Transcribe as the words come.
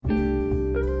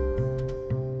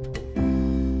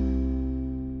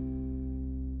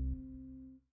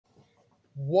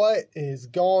What is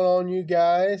going on, you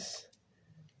guys?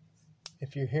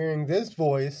 If you're hearing this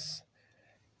voice,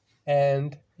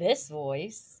 and this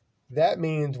voice, that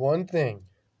means one thing.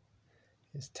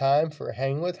 It's time for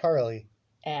Hang with Harley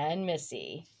and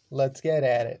Missy. Let's get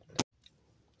at it.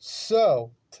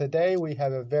 So, today we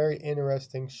have a very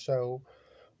interesting show.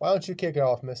 Why don't you kick it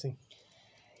off, Missy?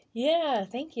 Yeah,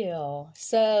 thank you.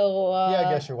 So, I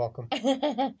guess you're welcome.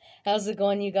 How's it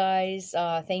going, you guys?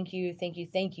 Thank you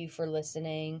for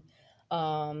listening.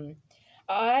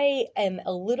 I am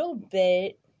a little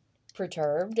bit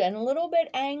perturbed and a little bit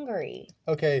angry.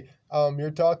 Okay,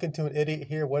 you're talking to an idiot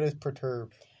here. What is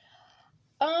perturbed?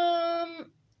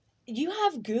 You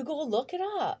have Google, look it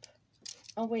up.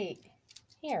 Oh, wait.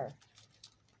 Here.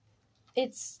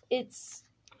 It's,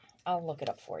 I'll look it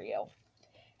up for you.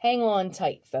 Hang on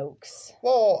tight, folks.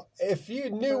 Well, if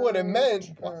you knew what it meant,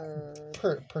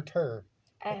 perturb.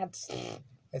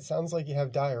 It sounds like you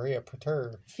have diarrhea.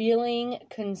 Perturb. Feeling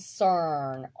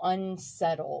concern,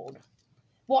 unsettled.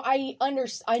 Well,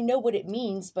 I know what it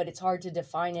means, but it's hard to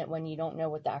define it when you don't know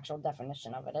what the actual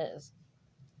definition of it is.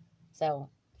 So,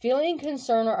 feeling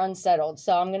concern or unsettled.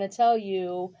 So, I'm going to tell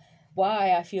you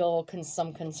why I feel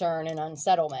some concern and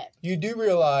unsettlement. You do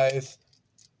realize,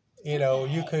 you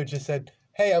could have just said,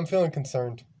 hey, I'm feeling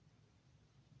concerned.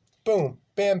 Boom.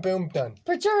 Bam, boom, done.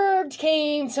 Perturbed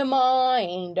came to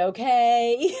mind,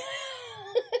 okay?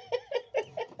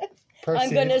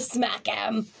 I'm going to smack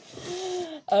him.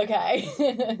 Okay.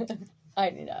 I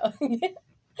know.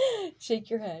 Shake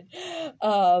your head.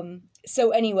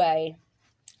 So anyway,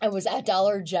 I was at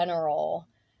Dollar General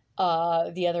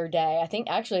the other day. I think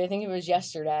it was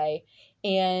yesterday.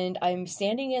 And I'm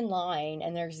standing in line,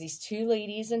 and there's these two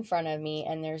ladies in front of me,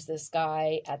 and there's this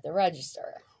guy at the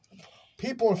register.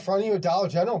 People in front of you at Dollar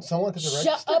General and someone at the register?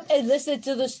 Shut up and listen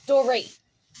to the story.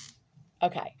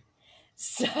 Okay.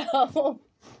 So,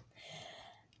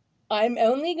 I'm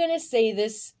only going to say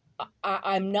this.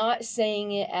 I'm not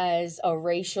saying it as a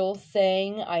racial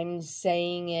thing. I'm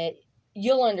saying it,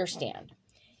 you'll understand.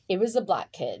 It was a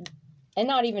black kid, and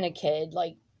not even a kid,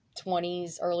 like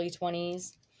 20s, early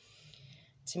 20s.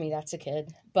 To me, that's a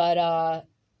kid. But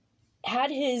had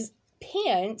his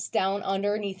pants down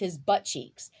underneath his butt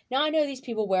cheeks. Now, I know these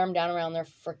people wear them down around their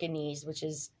frickin' knees, which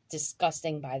is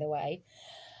disgusting, by the way.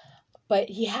 But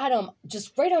he had them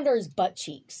just right under his butt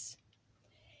cheeks.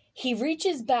 He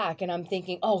reaches back, and I'm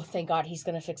thinking, oh, thank God he's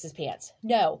going to fix his pants.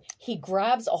 No, he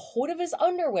grabs a hold of his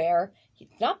underwear,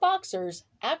 not boxers,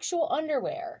 actual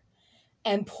underwear,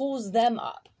 and pulls them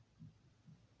up.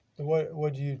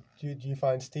 What do you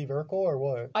find Steve Urkel or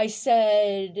what? I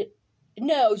said,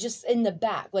 no, just in the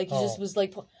back. Like, he just was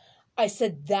like, I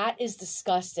said, that is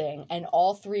disgusting. And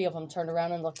all three of them turned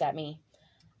around and looked at me.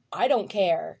 I don't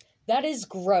care. That is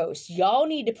gross. Y'all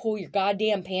need to pull your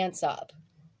goddamn pants up.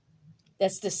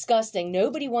 That's disgusting.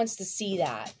 Nobody wants to see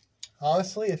that.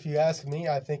 Honestly, if you ask me,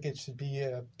 I think it should be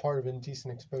a part of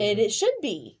indecent exposure. It should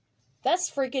be.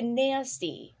 That's freaking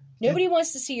nasty. Nobody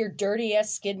wants to see your dirty-ass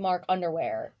skid mark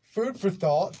underwear. Food for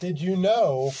thought. Did you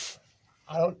know,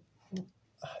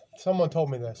 someone told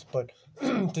me this, but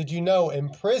did you know in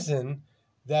prison,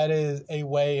 that is a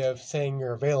way of saying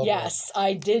you're available? Yes,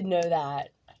 I did know that.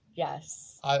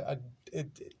 Yes.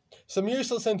 Some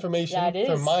useless information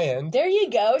from my end. There you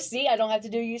go. See, I don't have to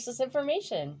do useless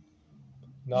information.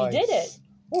 Nice. You did it.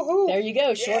 Woohoo. There you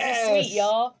go. Short and sweet,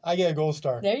 y'all. I get a gold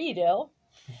star. There you do.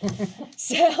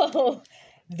 So,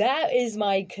 that is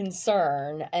my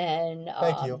concern. And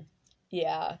thank you.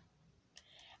 Yeah.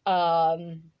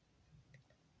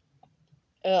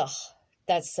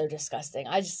 That's so disgusting.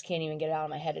 I just can't even get it out of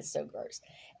my head. It's so gross.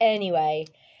 Anyway,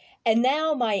 and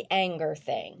now my anger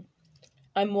thing.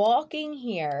 I'm walking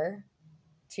here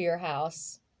to your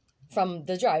house from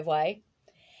the driveway.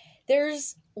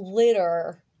 There's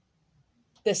litter,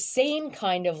 the same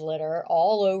kind of litter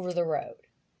all over the road.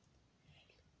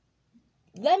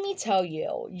 Let me tell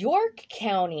you, York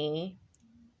County,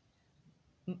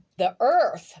 the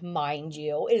earth, mind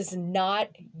you, is not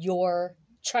your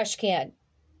trash can.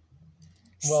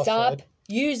 Well Stop said.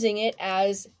 using it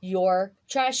as your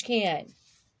trash can.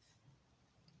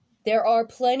 There are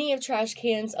plenty of trash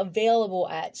cans available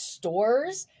at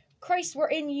stores. Christ, we're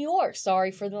in New York.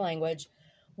 Sorry for the language.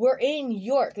 We're in New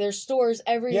York. There's stores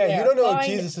everywhere. Yeah, you don't know if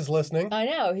Jesus is listening. I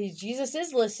know. Jesus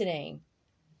is listening.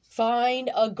 Find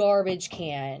a garbage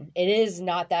can. It is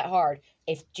not that hard.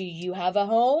 Do you have a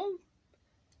home?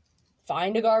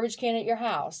 Find a garbage can at your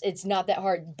house. It's not that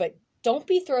hard. But don't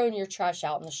be throwing your trash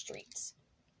out in the streets.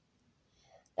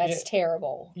 That's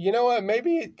terrible. You know what?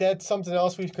 Maybe that's something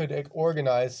else we could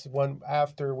organize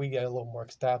after we get a little more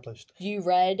established. You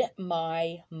read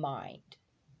my mind.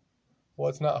 Well,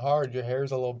 it's not hard. Your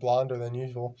hair's a little blonder than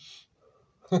usual.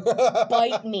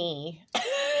 Bite me.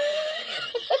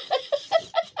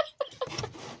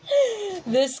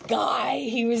 This guy,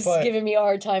 he was giving me a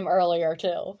hard time earlier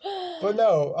too. But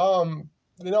no,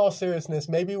 in all seriousness,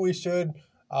 maybe we should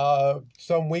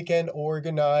some weekend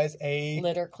organize a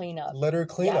litter cleanup.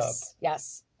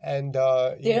 Yes. And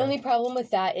the only problem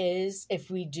with that is if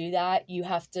we do that,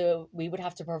 we would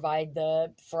have to provide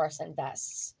the fluorescent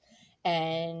vests,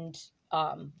 and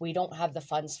we don't have the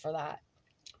funds for that.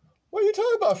 What are you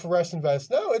talking about, fluorescent vests?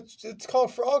 No, it's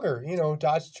called Frogger.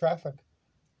 Dodge traffic.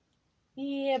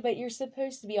 Yeah, but you're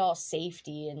supposed to be all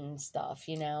safety and stuff,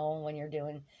 when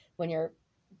you're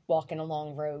walking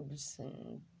along roads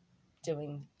and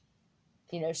doing,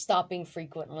 stopping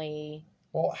frequently.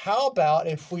 Well, how about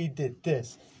if we did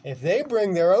this? If they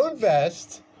bring their own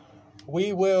vest,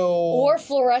 we will... Or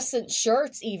fluorescent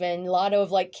shirts even. A lot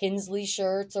of, Kinsley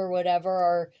shirts or whatever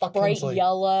are Fuck bright Kinsley.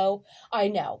 Yellow. I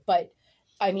know, but,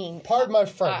 I mean... Pardon my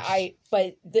French.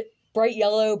 But the bright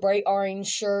yellow, bright orange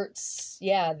shirts,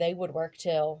 yeah, they would work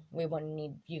too.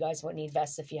 You guys wouldn't need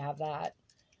vests if you have that.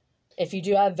 If you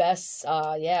do have vests,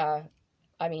 yeah.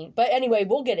 I mean, but anyway,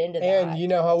 we'll get into that. And you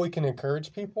know how we can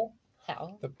encourage people?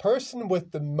 How? The person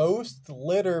with the most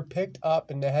litter picked up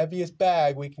in the heaviest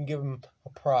bag, we can give them a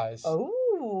prize. Oh.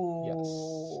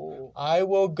 Yes. I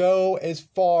will go as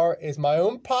far as my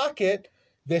own pocket.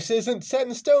 This isn't set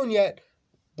in stone yet.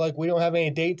 We don't have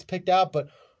any dates picked out, but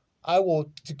I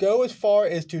will go as far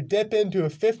as to dip into a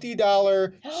 $50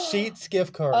 Sheetz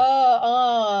gift card.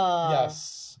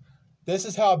 Yes. This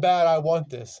is how bad I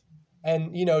want this.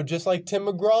 And, just like Tim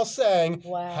McGraw sang,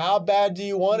 wow. How bad do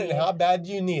you want it and how bad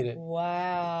do you need it?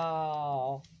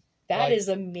 Wow. That is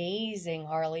amazing,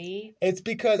 Harley. It's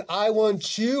because I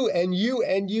want you and you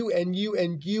and you and you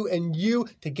and you and you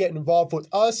to get involved with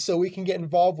us so we can get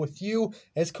involved with you.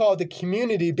 It's called the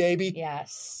community, baby.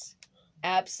 Yes.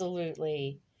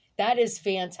 Absolutely. That is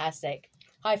fantastic.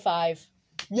 High five.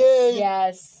 Yay.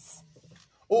 Yes.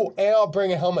 Oh, and I'll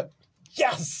bring a helmet.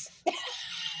 Yes.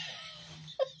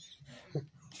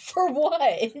 For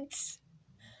what?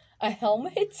 A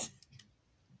helmet?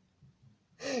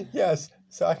 Yes,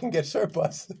 so I can get short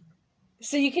bus.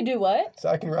 So you can do what? So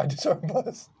I can ride the short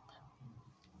bus.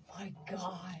 My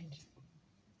God.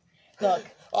 Look.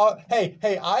 Hey,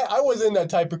 I was in that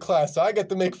type of class, so I get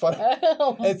to make fun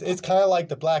of it. It's kind of like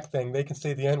the black thing. They can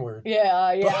say the N-word. Yeah,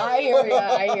 I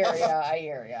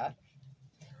hear ya.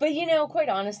 But, quite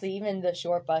honestly, even the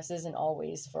short bus isn't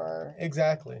always for...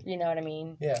 Exactly. You know what I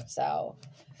mean? Yeah. So,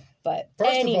 but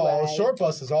First anyway. of all, a short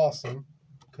bus is awesome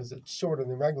because it's shorter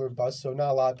than regular bus, so not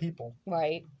a lot of people.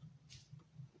 Right.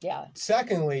 Yeah.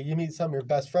 Secondly, you meet some of your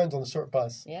best friends on the short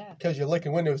bus. Yeah. Because you're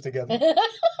licking windows together.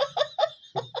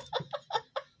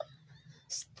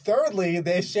 Thirdly,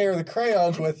 they share the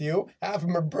crayons with you. Half of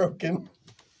them are broken.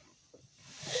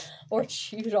 Or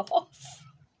chewed off.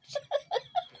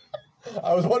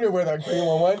 I was wondering where that green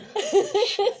one went.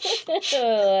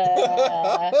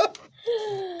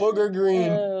 Booger green.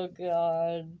 Oh,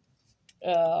 God.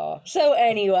 Oh. So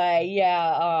anyway,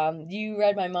 yeah, you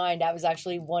read my mind. That was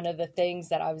actually one of the things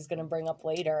that I was going to bring up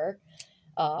later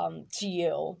to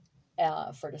you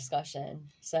for discussion.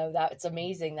 So it's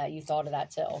amazing that you thought of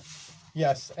that too.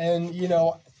 Yes, and,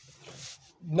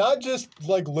 not just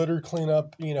litter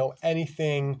cleanup,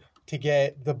 anything to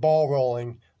get the ball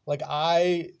rolling.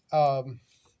 I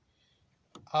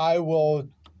will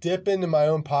dip into my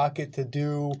own pocket to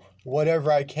do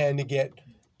whatever I can to get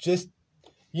just,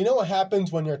 what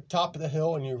happens when you're top of the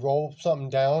hill and you roll something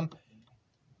down?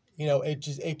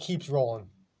 It keeps rolling.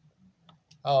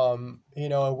 And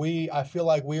I feel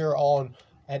like we are on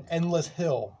an endless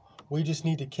hill. We just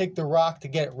need to kick the rock to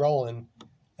get it rolling,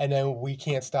 and then we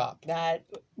can't stop. That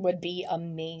would be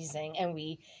amazing, and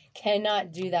we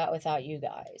cannot do that without you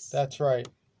guys. That's right.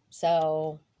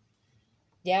 So,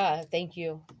 yeah, thank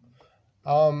you.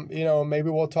 Maybe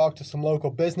we'll talk to some local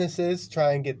businesses,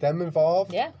 try and get them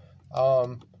involved. Yeah.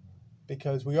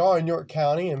 Because we are in York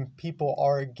County and people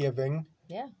are giving.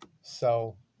 Yeah.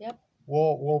 So. Yep.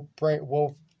 We'll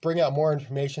bring out more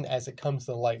information as it comes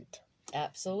to light.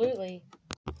 Absolutely.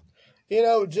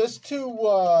 Just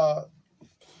to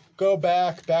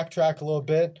backtrack a little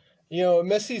bit.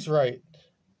 Missy's right.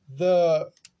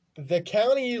 The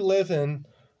county you live in,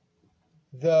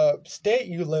 the state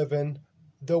you live in,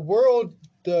 the world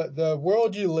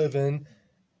you live in,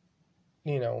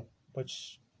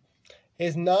 which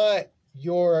is not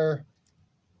your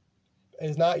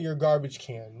garbage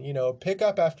can. Pick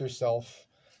up after yourself.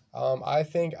 I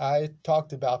think I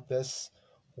talked about this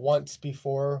once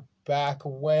before, back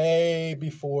way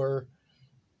before,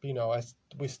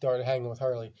 we started hanging with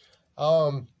Harley.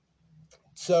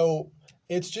 So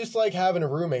it's just like having a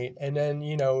roommate, and then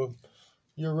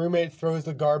your roommate throws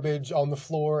the garbage on the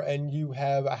floor, and you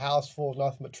have a house full of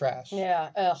nothing but trash. Yeah.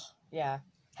 Ugh. Yeah.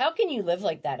 How can you live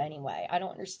like that anyway? I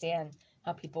don't understand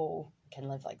how people can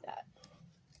live like that.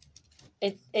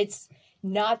 It's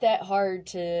not that hard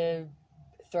to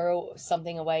throw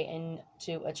something away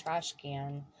into a trash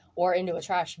can or into a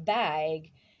trash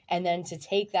bag, and then to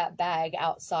take that bag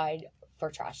outside for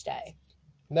trash day.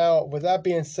 Now, with that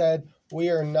being said, we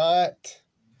are not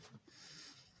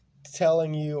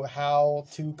telling you how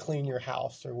to clean your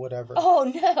house or whatever. Oh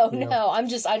no, You know. no! I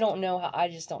just don't know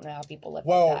how people live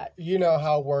Well, like that. you know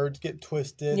how words get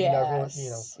twisted and everyone,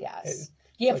 Yes, yes.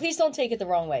 like- Please don't take it the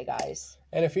wrong way, guys.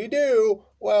 and if you do,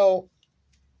 well,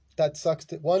 that sucks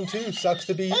to sucks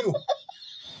to be you.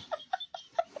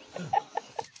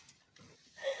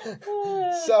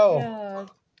 So- Yeah.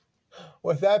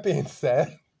 With that being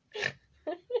said,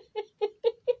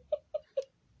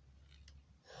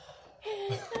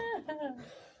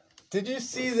 did you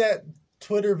see that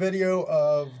Twitter video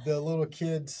of the little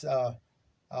kids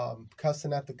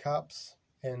cussing at the cops?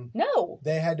 And No,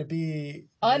 they had to be.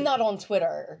 I'm not on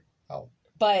Twitter. Oh.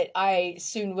 But I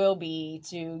soon will be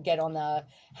to get on the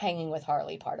hanging with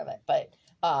Harley part of it. But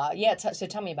yeah, so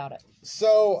tell me about it.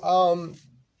 So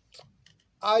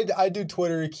I do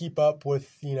Twitter to keep up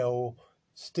with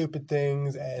stupid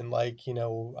things and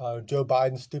Joe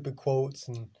Biden's stupid quotes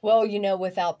and Well,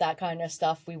 without that kind of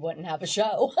stuff, we wouldn't have a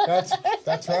show.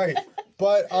 that's right.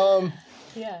 But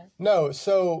Yeah. no,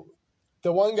 so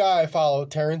the one guy I follow,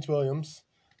 Terrence Williams,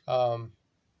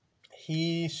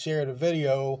 he shared a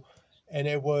video, and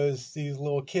it was these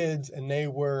little kids, and they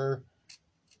were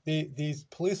these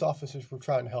police officers were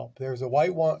trying to help. There was a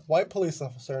white police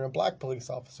officer and a black police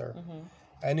officer, Mm-hmm.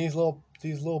 and these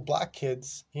little black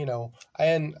kids,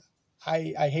 and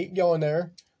I hate going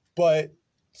there, but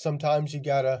sometimes you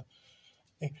gotta.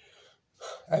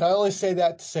 And I only say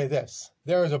that to say this: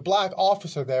 there was a black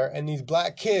officer there, and these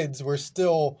black kids were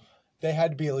still. They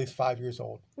had to be at least 5 years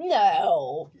old.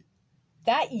 No.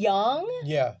 That young?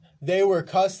 Yeah, they were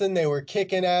cussing, they were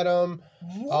kicking at him,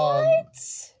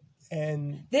 What?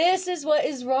 and This is what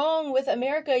is wrong with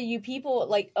America, you people.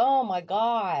 Like, oh my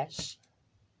gosh.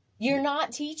 You're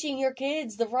not teaching your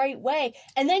kids the right way.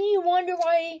 And then you wonder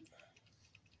why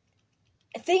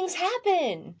things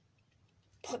happen.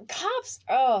 Cops,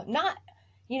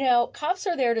 cops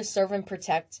are there to serve and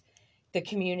protect the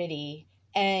community.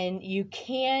 And you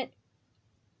can't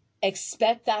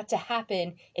expect that to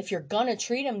happen if you're going to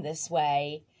treat them this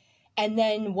way. And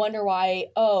then wonder why,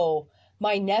 oh,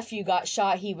 my nephew got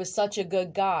shot. He was such a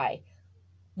good guy.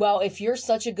 Well, if you're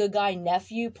such a good guy,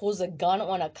 nephew pulls a gun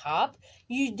on a cop,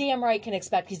 you damn right can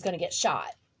expect he's going to get shot.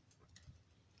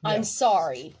 Yeah. I'm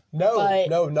sorry.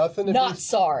 No, nothing to not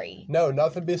sorry. No,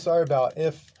 nothing to be sorry about.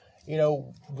 If,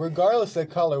 regardless of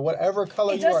color, whatever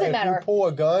color you are, matter. If you pull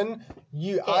a gun,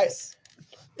 Yes.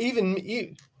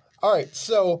 All right,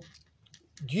 so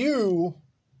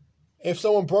if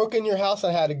someone broke in your house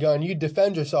and had a gun, you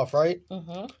defend yourself, right?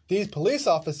 Mm-hmm. These police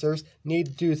officers need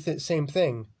to do the same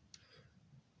thing.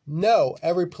 No,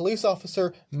 every police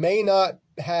officer may not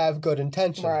have good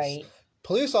intentions. Right.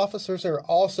 Police officers are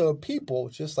also people,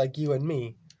 just like you and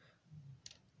me.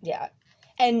 Yeah.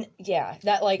 And yeah,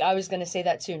 that I was going to say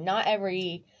that too. Not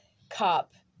every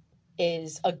cop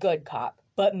is a good cop,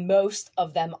 but most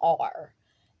of them are.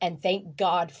 And thank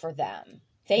God for them.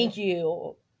 Thank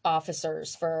you,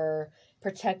 officers, for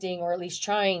protecting or at least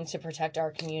trying to protect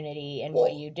our community and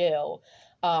what you do.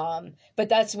 But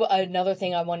that's another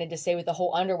thing I wanted to say with the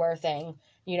whole underwear thing.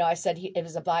 I said it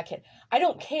was a black kid. I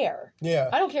don't care. Yeah.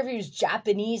 I don't care if he was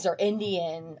Japanese or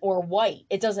Indian or white.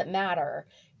 It doesn't matter.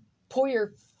 Pull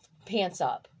your pants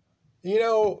up.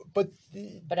 But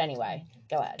anyway,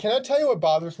 go ahead. Can I tell you what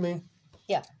bothers me?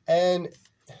 Yeah. And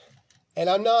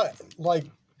I'm not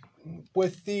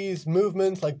with these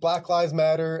movements like Black Lives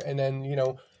Matter, and then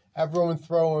everyone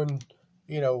throwing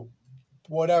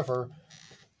whatever.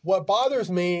 What bothers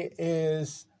me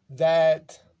is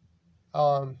that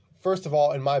first of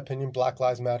all, in my opinion, Black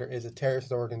Lives Matter is a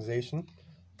terrorist organization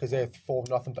because they're full of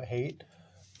nothing but hate.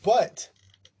 But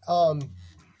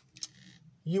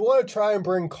you want to try and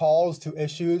bring calls to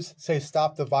issues, say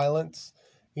stop the violence,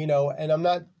 and I'm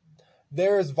not.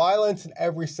 There is violence in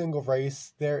every single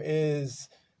race. There is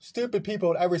stupid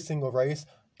people in every single race.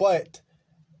 But,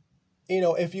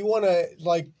 if you want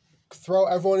to, throw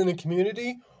everyone in the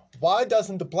community, why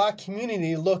doesn't the black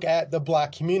community look at the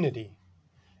black community?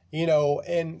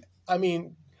 And, I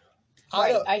mean...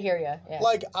 I hear you. Yeah.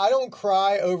 I don't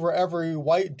cry over every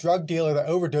white drug dealer that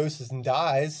overdoses and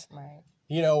dies. Right.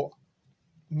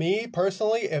 me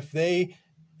personally, if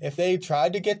they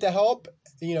tried to get the help,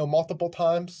 multiple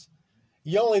times,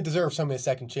 you only deserve so many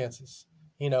second chances,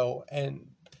 and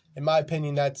in my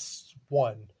opinion, that's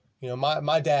one.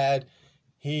 My dad,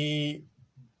 he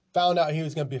found out he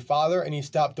was going to be a father, and he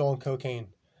stopped doing cocaine.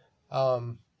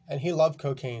 And he loved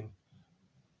cocaine.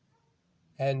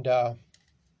 And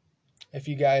if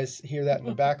you guys hear that in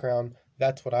the background,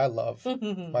 that's what I love,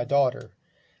 my daughter.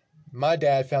 My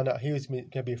dad found out he was going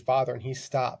to be a father, and he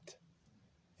stopped.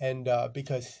 And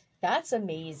because... That's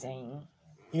amazing.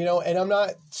 And I'm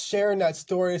not sharing that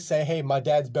story to say, hey, my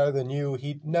dad's better than you.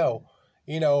 No.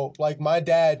 Like my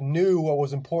dad knew what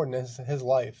was important in his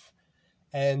life.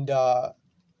 And,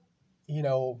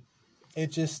 it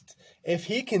just, if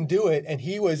he can do it and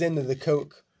he was into the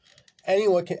coke,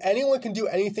 anyone can do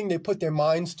anything they put their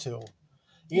minds to.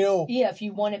 Yeah, if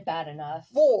you want it bad enough.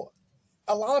 Well,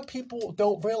 a lot of people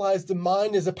don't realize the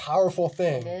mind is a powerful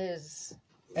thing. It is.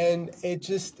 And it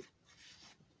just,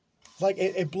 like,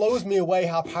 it blows me away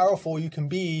how powerful you can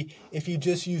be if you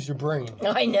just use your brain.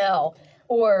 I know.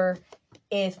 Or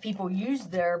if people use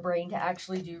their brain to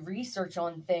actually do research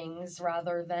on things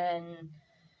rather than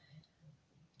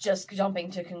just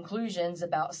jumping to conclusions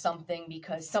about something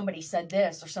because somebody said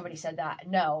this or somebody said that.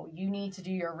 No, you need to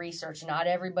do your research. Not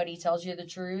everybody tells you the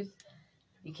truth.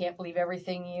 You can't believe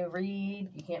everything you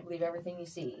read. You can't believe everything you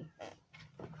see.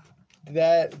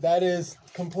 That is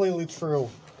completely true.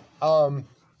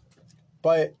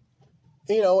 But,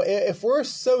 if we're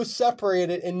so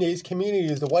separated in these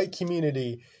communities, the white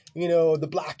community, the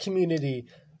black community,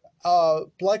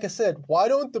 like I said, why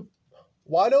don't the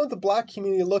black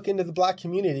community look into the black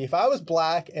community? If I was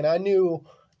black and I knew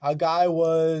a guy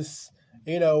was,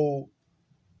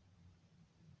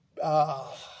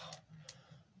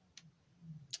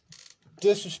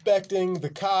 disrespecting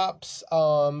the cops,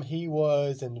 he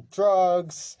was into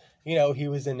drugs, he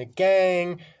was in a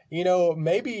gang,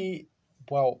 maybe,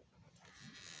 well,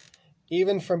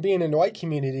 even from being in the white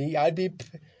community, I'd be,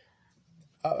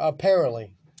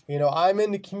 apparently, I'm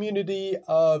in the community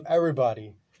of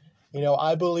everybody.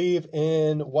 I believe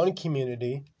in one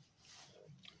community,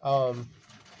 and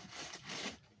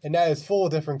that is full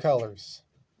of different colors.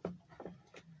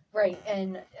 Right,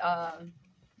 and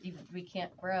we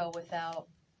can't grow without...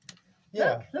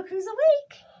 Yeah. Look who's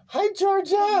awake! Hi,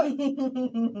 Georgia!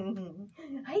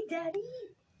 Hi, Daddy!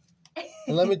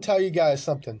 And let me tell you guys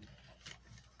something.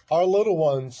 Our little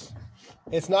ones,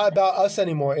 it's not about us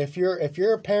anymore. If you're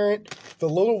a parent, the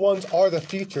little ones are the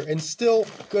future. Instill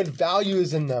good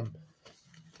values in them.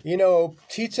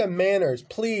 Teach them manners.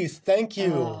 Please, thank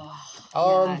you.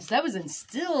 Yes, that was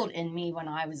instilled in me when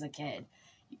I was a kid.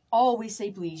 You always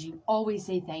say please. You always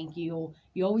say thank you.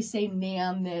 You always say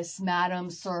ma'am, miss, madam,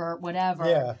 sir, whatever.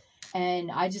 Yeah. And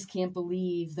I just can't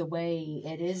believe the way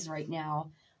it is right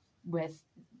now with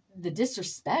the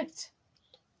disrespect.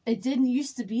 It didn't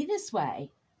used to be this way.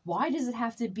 Why does it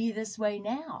have to be this way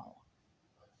now?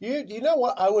 You know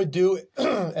what I would do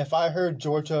if I heard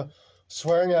Georgia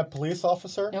swearing at a police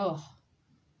officer? Oh,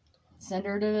 send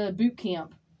her to boot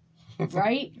camp,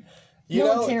 right? You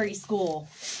Military school.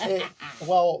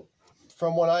 Well,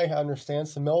 from what I understand,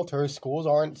 some military schools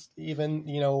aren't even,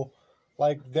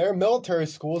 like they're military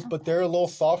schools, but they're a little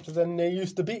softer than they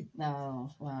used to be. Oh,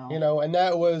 wow. And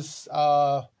that was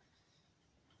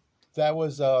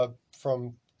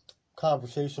from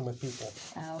conversation with people.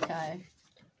 Okay.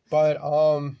 But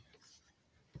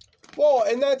well,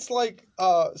 and that's like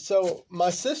so my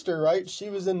sister, right? She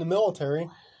was in the military,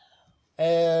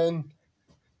 and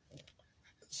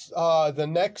the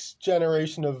next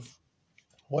generation of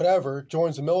whatever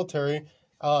joins the military.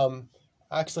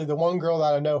 Actually, the one girl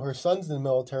that I know, her son's in the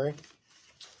military.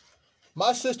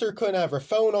 My sister couldn't have her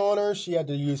phone on her. She had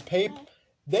to use paper.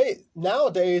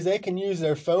 Nowadays they can use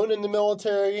their phone in the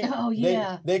military. Oh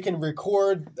yeah. They can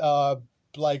record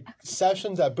like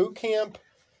sessions at boot camp,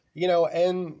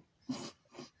 and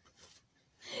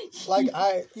like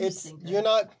you're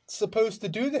not supposed to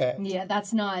do that. Yeah,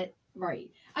 that's not right.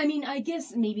 I mean, I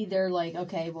guess maybe they're like,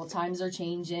 okay, well, times are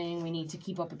changing. We need to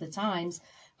keep up with the times,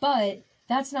 but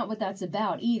that's not what that's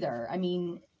about either. I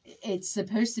mean, it's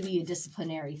supposed to be a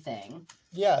disciplinary thing.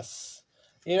 Yes.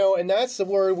 And that's the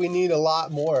word we need a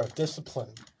lot more of,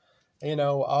 discipline.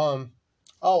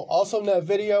 Also in that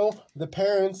video, the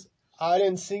parents, I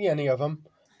didn't see any of them.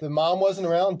 The mom wasn't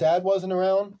around, dad wasn't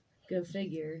around. Go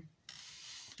figure.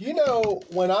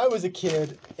 When I was a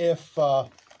kid, if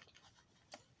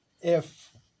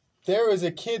there was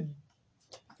a kid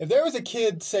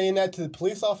saying that to the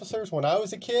police officers when I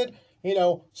was a kid,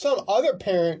 some other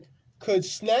parent could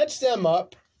snatch them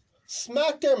up,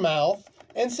 smack their mouth,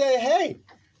 and say, hey,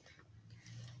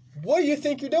 what do you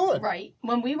think you're doing? Right.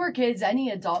 When we were kids,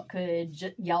 any adult could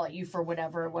yell at you for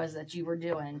whatever it was that you were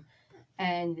doing.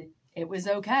 And it was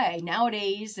okay.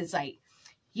 Nowadays, it's like,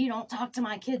 you don't talk to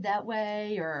my kid that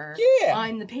way, or Yeah.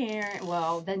 I'm the parent.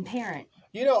 Well, then parent.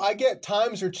 You know, I get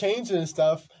times are changing and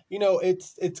stuff. You know,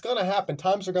 it's going to happen.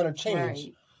 Times are going to change.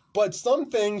 Right. But some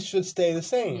things should stay the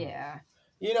same. Yeah.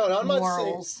 You know, and I'm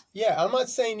Morals. I'm not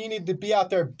saying you need to be out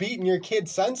there beating your kid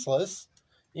senseless.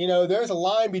 You know, there's a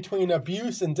line between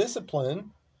abuse and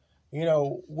discipline. You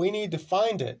know, we need to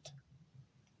find it.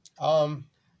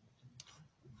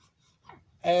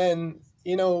 And,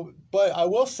 you know, but I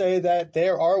will say that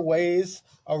there are ways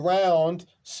around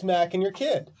smacking your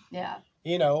kid. Yeah.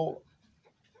 You know,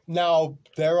 now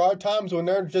there are times when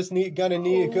they're just gonna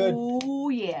need a good. Oh,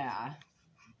 yeah.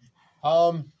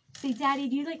 See, Daddy,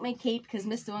 do you like my cape? Because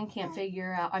Miss Dawn can't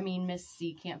figure out, Miss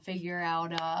C can't figure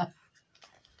out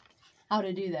how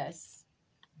to do this.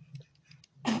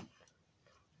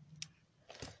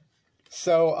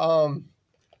 So,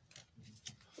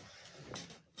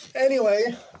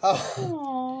 anyway.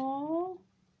 Aww.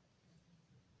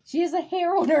 She has a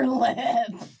hair on her lip.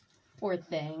 Poor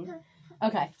thing.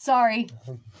 Okay, sorry.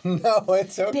 No,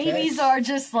 it's okay. Babies are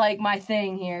just like my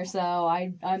thing here, so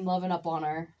I'm loving up on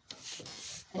her.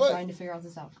 And trying to figure all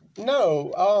this out.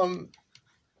 No,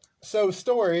 so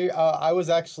story, I was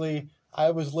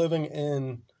living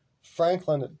in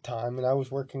Franklin at the time, and I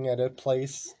was working at a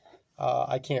place,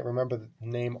 I can't remember the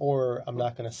name, or I'm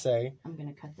not going to say. I'm going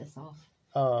to cut this off.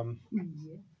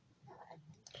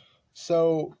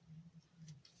 So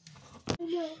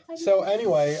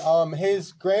anyway,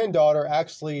 his granddaughter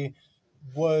actually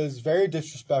was very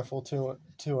disrespectful to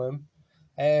him,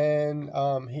 and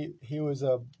he was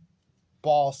a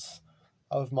boss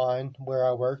of mine where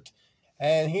I worked,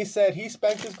 and he said he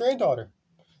spanked his granddaughter,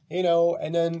 you know,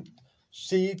 and then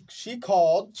she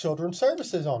called children's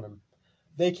services on him.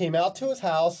 They came out to his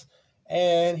house,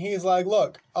 and he's like,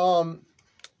 look,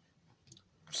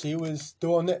 she was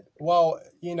doing it. Well,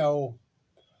 you know,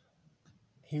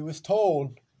 he was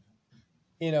told,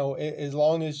 you know, as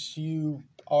long as you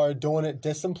are doing it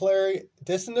disciplinary,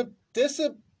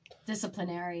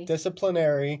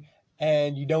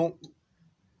 and you don't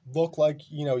look like,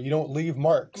 you know, you don't leave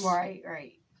marks.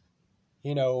 Right.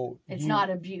 You know, it's not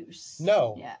abuse.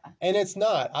 No. Yeah. And it's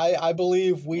not. I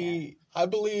believe I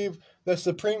believe the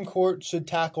Supreme Court should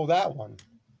tackle that one,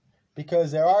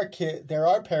 because there are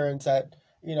parents that,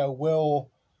 you know,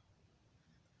 will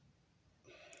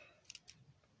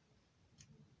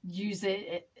use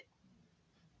it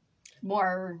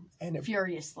more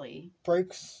furiously.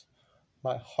 Breaks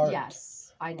my heart.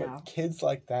 Yes, I know. But kids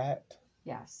like that.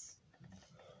 Yes.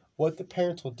 What the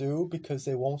parents will do because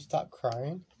they won't stop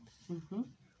crying. Mm-hmm.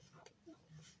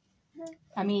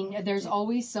 I mean, there's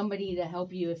always somebody to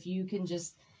help you if you can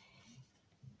just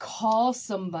call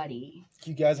somebody.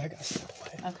 You guys, I got to step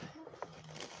away. Okay.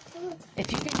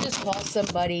 If you can just call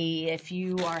somebody if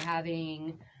you are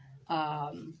having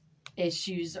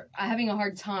issues, or having a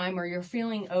hard time, or you're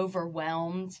feeling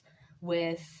overwhelmed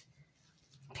with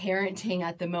parenting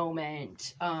at the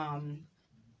moment,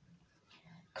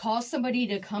 call somebody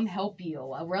to come help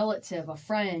you, a relative, a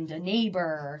friend, a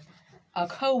neighbor, a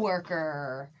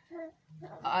coworker,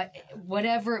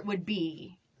 whatever it would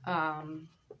be.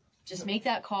 Just make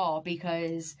that call,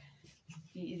 because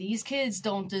these kids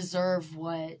don't deserve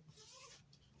what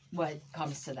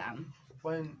comes to them.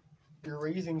 When you're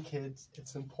raising kids,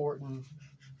 it's important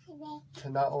to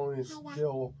not only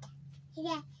still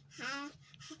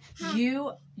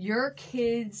your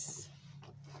kids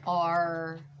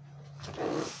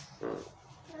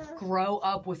grow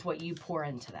up with what you pour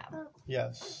into them.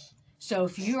 Yes. So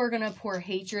if you are going to pour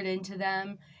hatred into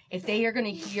them, if they are going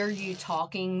to hear you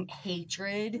talking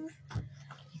hatred,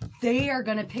 they are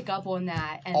going to pick up on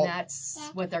that, and that's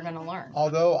what they're going to learn.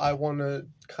 Although I want to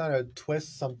kind of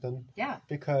twist something. Yeah.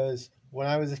 Because when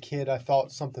I was a kid, I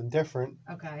thought something different.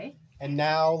 Okay. And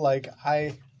now,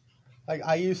 I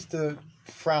used to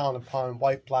frown upon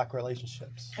white-black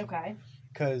relationships. Okay.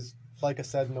 Because, like I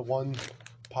said in the one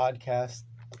podcast,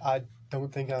 I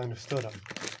don't think I understood them.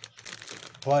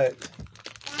 But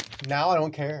now I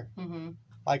don't care. Mm-hmm.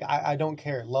 Like, I don't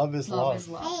care. Love is love. Love is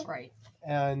love, right.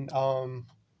 And,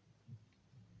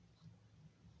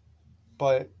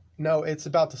 but no, it's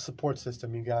about the support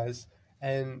system, you guys.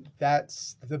 And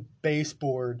that's the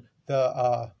baseboard,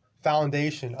 the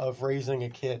foundation of raising a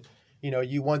kid. You know,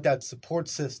 you want that support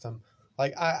system.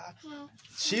 Like,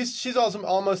 she's also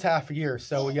almost half a year,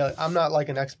 so yeah, I'm not like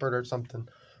an expert or something.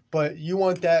 But you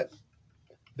want that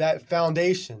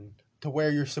foundation to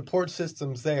where your support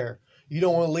system's there. You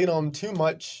don't want to lean on them too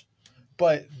much,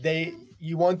 but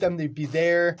you want them to be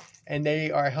there, and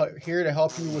they are here to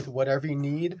help you with whatever you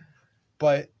need.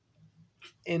 But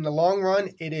in the long run,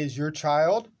 it is your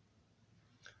child.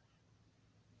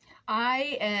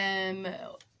 I am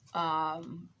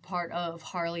part of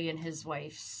Harley and his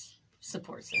wife's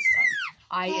support system.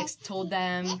 I told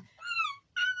them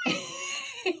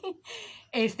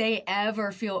if they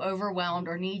ever feel overwhelmed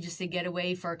or need just to get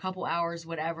away for a couple hours,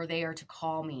 whatever, they are to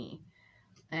call me.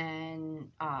 And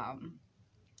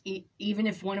even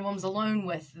if one of them's alone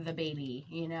with the baby,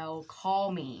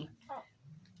 call me.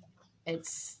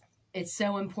 It's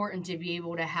so important to be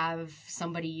able to have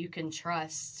somebody you can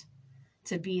trust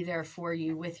to be there for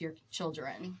you with your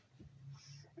children.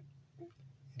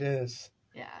 It is.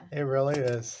 Yeah. It really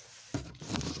is.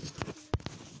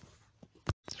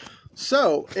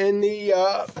 So, in the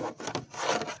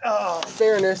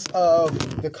fairness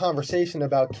of the conversation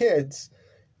about kids,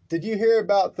 did you hear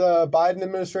about the Biden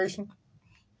administration?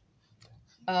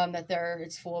 That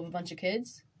it's full of a bunch of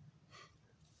kids?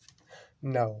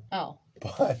 No. Oh.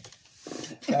 But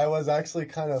that was actually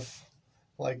kind of,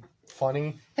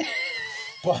 funny.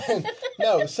 But,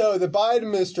 no, so the Biden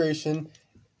administration,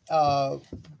 and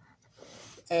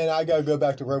I got to go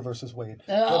back to Roe versus Wade.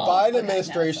 The Biden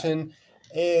administration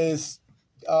is,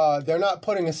 they're not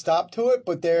putting a stop to it,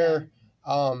 but they're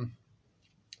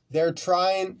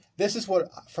trying, this is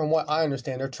from what I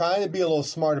understand, they're trying to be a little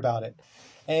smart about it.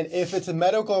 And if it's a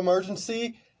medical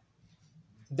emergency,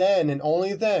 then and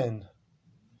only then,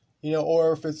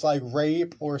 or if it's like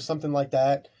rape or something like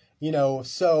that,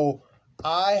 so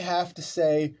I have to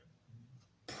say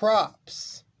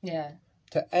props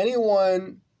to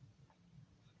anyone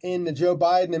in the Joe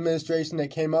Biden administration that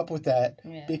came up with that,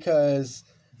 because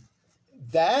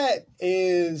that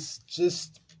is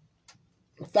just,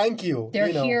 thank you. They're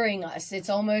hearing us. It's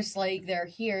almost like they're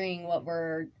hearing what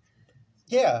we're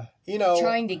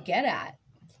trying to get at.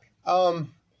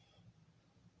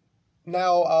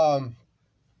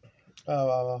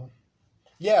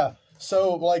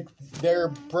 So they're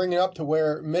bringing up to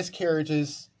where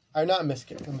miscarriages are not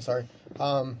miscarriages. I'm sorry.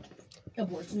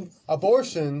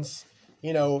 Abortions.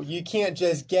 You can't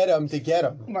just get them to get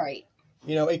them. Right.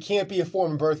 It can't be a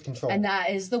form of birth control. And that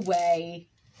is the way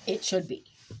it should be.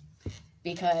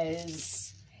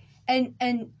 Because, and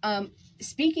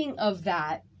speaking of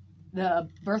that, the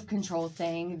birth control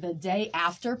thing, the day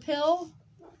after pill,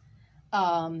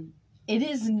 it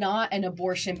is not an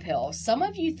abortion pill. Some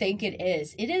of you think it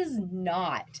is. It is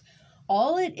not.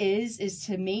 All it is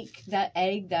to make that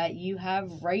egg that you have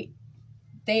right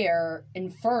there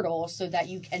infertile so that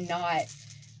you cannot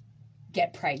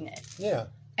get pregnant. Yeah.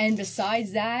 And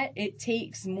besides that, it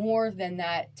takes more than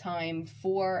that time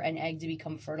for an egg to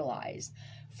become fertilized,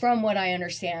 from what I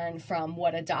understand from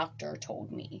what a doctor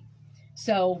told me.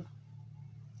 So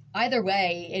either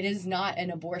way, it is not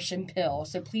an abortion pill.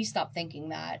 So please stop thinking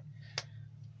that.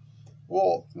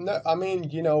 Well, no, I mean,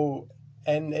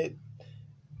 and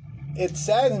it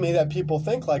saddens me that people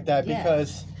think like that,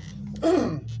 because,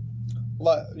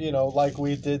 like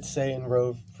we did say in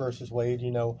Roe versus Wade,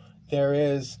 there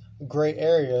is gray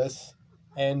areas,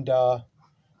 and,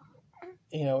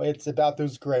 it's about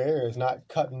those gray areas, not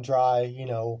cut and dry,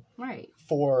 right,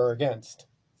 for or against.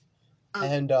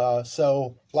 And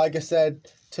so, like I said,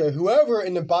 to whoever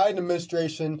in the Biden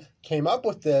administration came up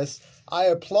with this, I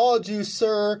applaud you,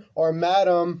 sir or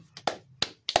madam.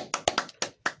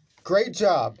 Great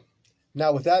job.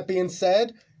 Now, with that being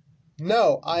said,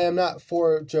 no, I am not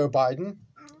for Joe Biden.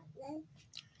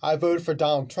 I voted for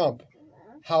Donald Trump.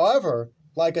 However,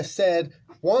 like I said,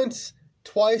 once,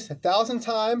 twice, 1,000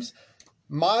 times,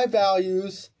 my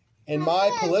values and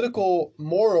my political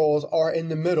morals are in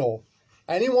the middle.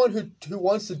 Anyone who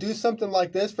wants to do something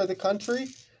like this for the country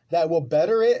that will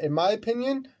better it, in my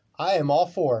opinion, I am all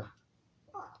for.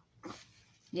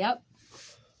 Yep.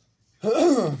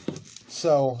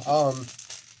 So,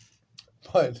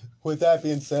 but with that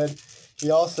being said,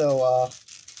 he also,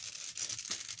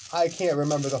 I can't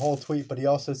remember the whole tweet, but he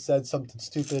also said something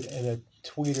stupid in a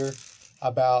tweeter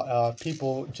about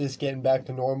people just getting back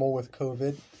to normal with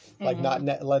COVID, like not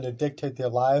letting it dictate their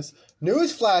lives.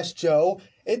 Newsflash, Joe,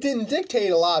 it didn't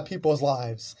dictate a lot of people's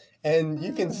lives. And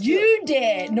you can You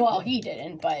did. No, well, he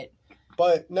didn't, but...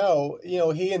 But no,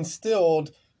 he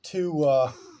instilled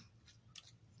I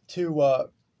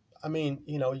mean,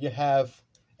 you have,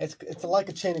 it's like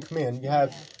a chain of command. You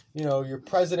have, your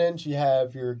president, you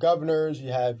have your governors,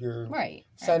 you have your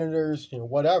senators,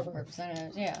 whatever.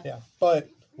 Representatives, yeah. Yeah. But,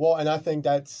 and I think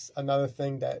that's another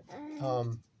thing that,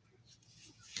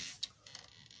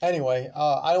 anyway,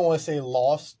 I don't want to say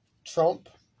lost Trump,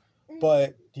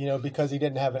 but, because he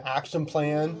didn't have an action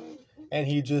plan, and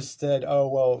he just said, oh,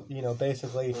 well,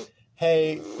 basically,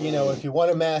 hey, if you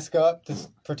want to mask up to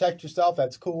protect yourself,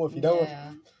 that's cool. If you don't,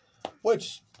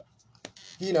 which,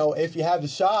 if you have the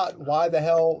shot, why the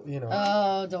hell,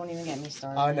 Oh, don't even get me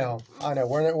started. I know.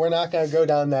 We're not going to go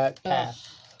down that path.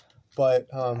 But,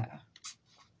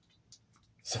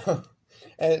 so,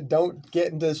 and don't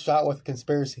get into the shot with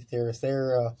conspiracy theorists.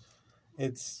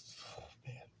 It's,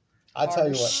 man, I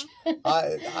tell you what,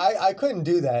 I couldn't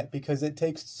do that because it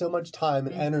takes so much time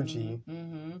and energy.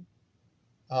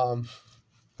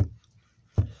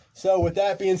 So with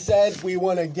that being said, we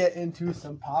want to get into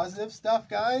some positive stuff,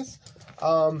 guys.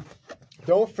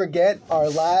 Don't forget our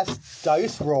last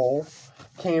dice roll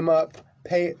came up,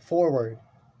 pay it forward.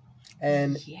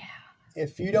 And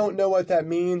if you don't know what that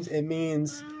means, it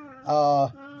means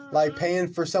like paying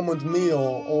for someone's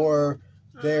meal or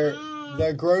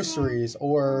their groceries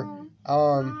or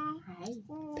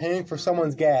paying for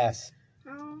someone's gas.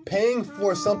 Paying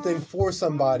for something for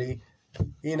somebody,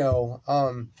 to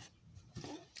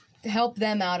help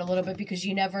them out a little bit because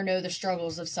you never know the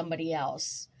struggles of somebody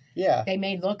else. Yeah. They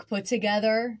may look put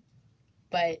together,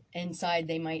 but inside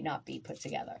they might not be put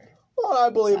together. Well,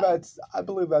 I believe that's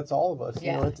all of us.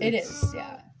 Yeah, it is.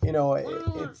 Yeah.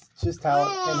 It's just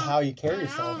how you carry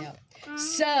yourself. Yeah.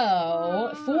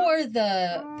 So for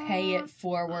the Pay It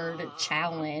Forward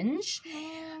challenge,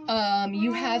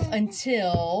 you have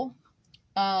until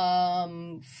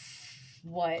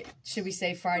what should we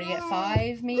say? Friday at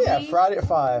 5, maybe? Yeah, Friday at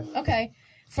 5. Okay.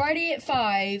 Friday at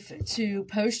 5 to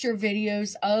post your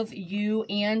videos of you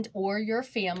and or your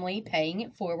family paying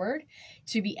it forward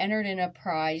to be entered in a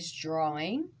prize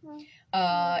drawing.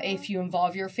 If you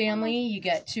involve your family, you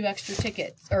get 2 extra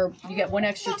tickets, or you get 1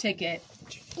 extra ticket.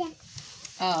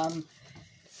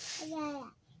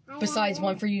 Besides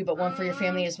one for you, but one for your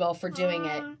family as well for doing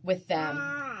it with them.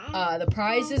 The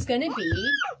prize is going to be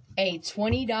a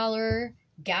 $20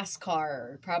 gas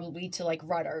card, probably to like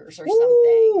Rutter's or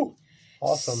something.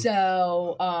 Awesome.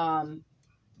 So,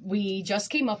 we just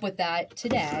came up with that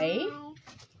today.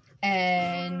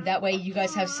 And that way you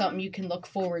guys have something you can look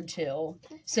forward to.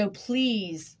 So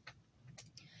please,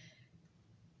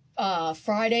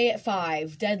 Friday at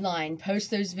 5, deadline,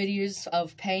 post those videos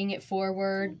of paying it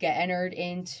forward, get entered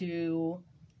into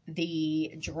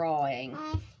the drawing.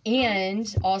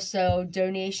 And also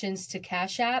donations to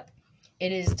Cash App.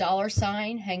 It is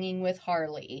 $ hanging with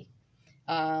Harley.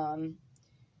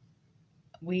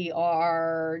 We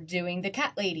are doing the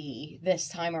cat lady this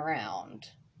time around.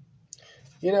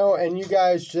 And you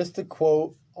guys, just a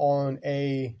quote on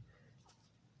it's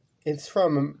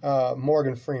from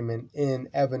Morgan Freeman in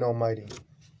Evan Almighty.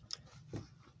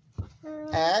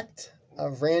 Act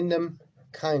of random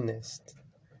kindness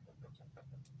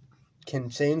can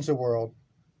change the world.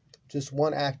 Just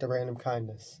one act of random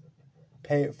kindness.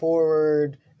 Pay it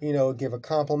forward, give a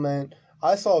compliment.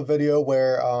 I saw a video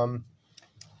where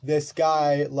this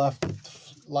guy left,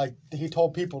 like, he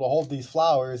told people to hold these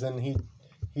flowers, and he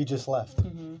just left.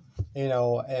 Mm-hmm.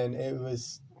 And it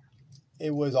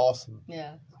was awesome.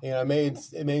 Yeah.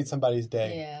 It made somebody's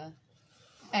day. Yeah.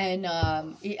 And, I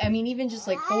mean, even just,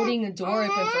 like, holding the door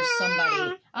open for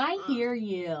somebody. I hear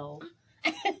you.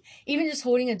 Even just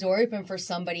holding a door open for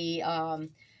somebody,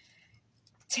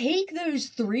 take those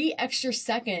 3 extra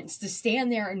seconds to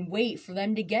stand there and wait for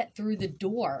them to get through the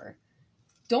door.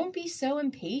 Don't be so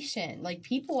impatient. Like,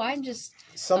 people, I'm just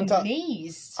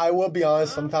amazed. I will be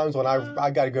honest, sometimes when I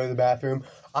got to go to the bathroom,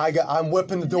 I'm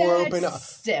whipping the door open.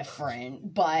 That's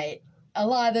different, but a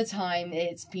lot of the time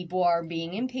it's people are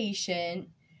being impatient.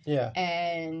 Yeah.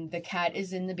 And the cat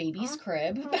is in the baby's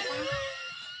crib.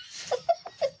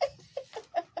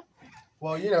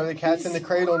 Well, the cat's in the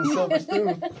cradle and the silver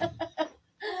spoon.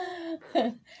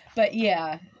 But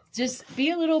yeah, just be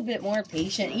a little bit more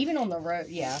patient, even on the road.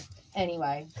 Yeah.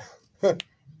 Anyway,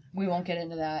 we won't get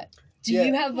into that. Do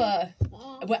you have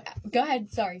what? Go ahead.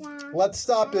 Sorry. Let's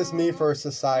stop this me for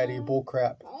society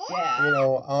bullcrap.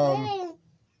 Yeah.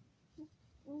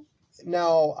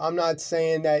 Now, I'm not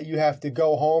saying that you have to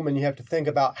go home and you have to think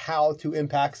about how to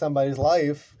impact somebody's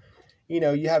life.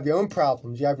 You have your own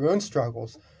problems, you have your own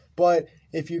struggles. But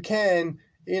if you can,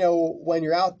 when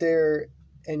you're out there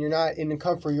and you're not in the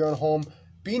comfort of your own home,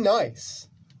 be nice.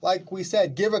 Like we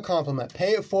said, give a compliment,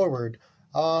 pay it forward,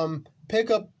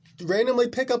 randomly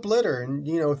pick up litter and,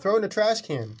 throw in a trash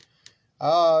can.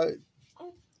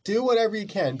 Do whatever you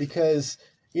can because,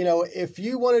 if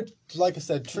you want to, like I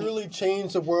said, truly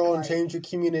change the world and change your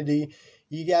community,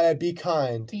 you got to be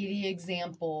kind. Be the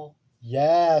example.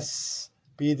 Yes.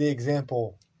 Be the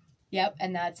example. Yep,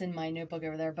 and that's in my notebook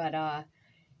over there. But,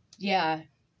 yeah,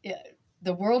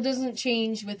 The world doesn't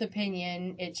change with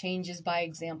opinion, it changes by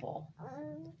example.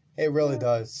 It really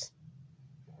does.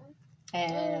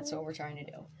 And that's what we're trying to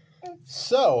do.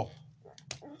 So.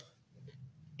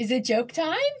 Is it joke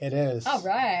time? It is. All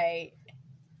right.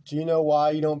 Do you know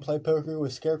why you don't play poker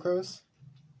with scarecrows?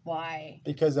 Why?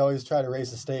 Because they always try to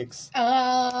raise the stakes.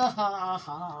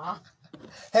 Uh-huh.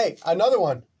 Hey, another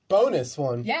one. Bonus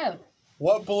one. Yeah.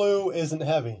 What blue isn't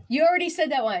heavy? You already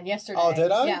said that one yesterday. Oh,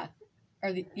 did I? Yeah.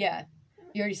 Yeah.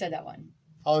 You already said that one.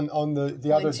 On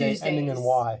the other day ending in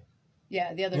Y.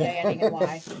 Yeah, the other day ending in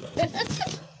Y.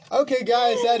 Okay,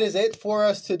 guys, that is it for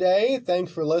us today. Thanks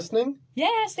for listening.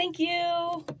 Yes, thank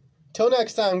you. Till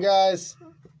next time, guys.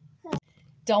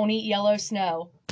 Don't eat yellow snow.